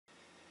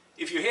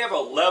If you have a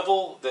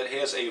level that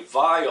has a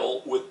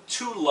vial with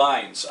two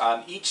lines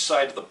on each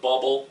side of the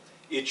bubble,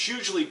 it's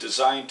usually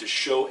designed to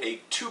show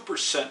a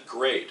 2%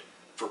 grade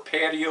for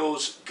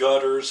patios,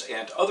 gutters,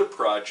 and other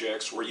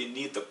projects where you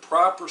need the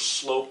proper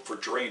slope for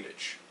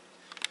drainage.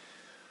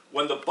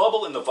 When the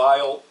bubble in the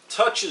vial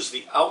touches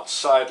the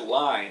outside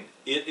line,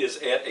 it is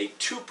at a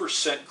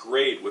 2%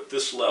 grade with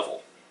this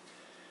level.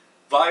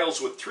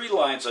 Vials with three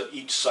lines on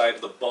each side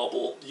of the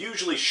bubble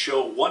usually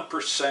show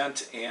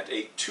 1% and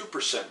a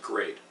 2%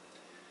 grade.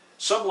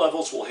 Some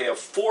levels will have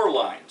four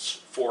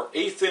lines for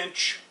 1/8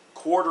 inch,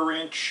 1/4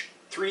 inch,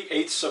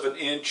 3/8 of an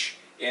inch,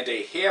 and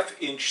a 1/2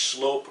 inch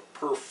slope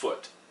per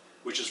foot,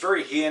 which is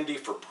very handy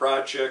for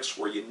projects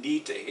where you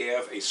need to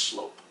have a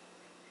slope.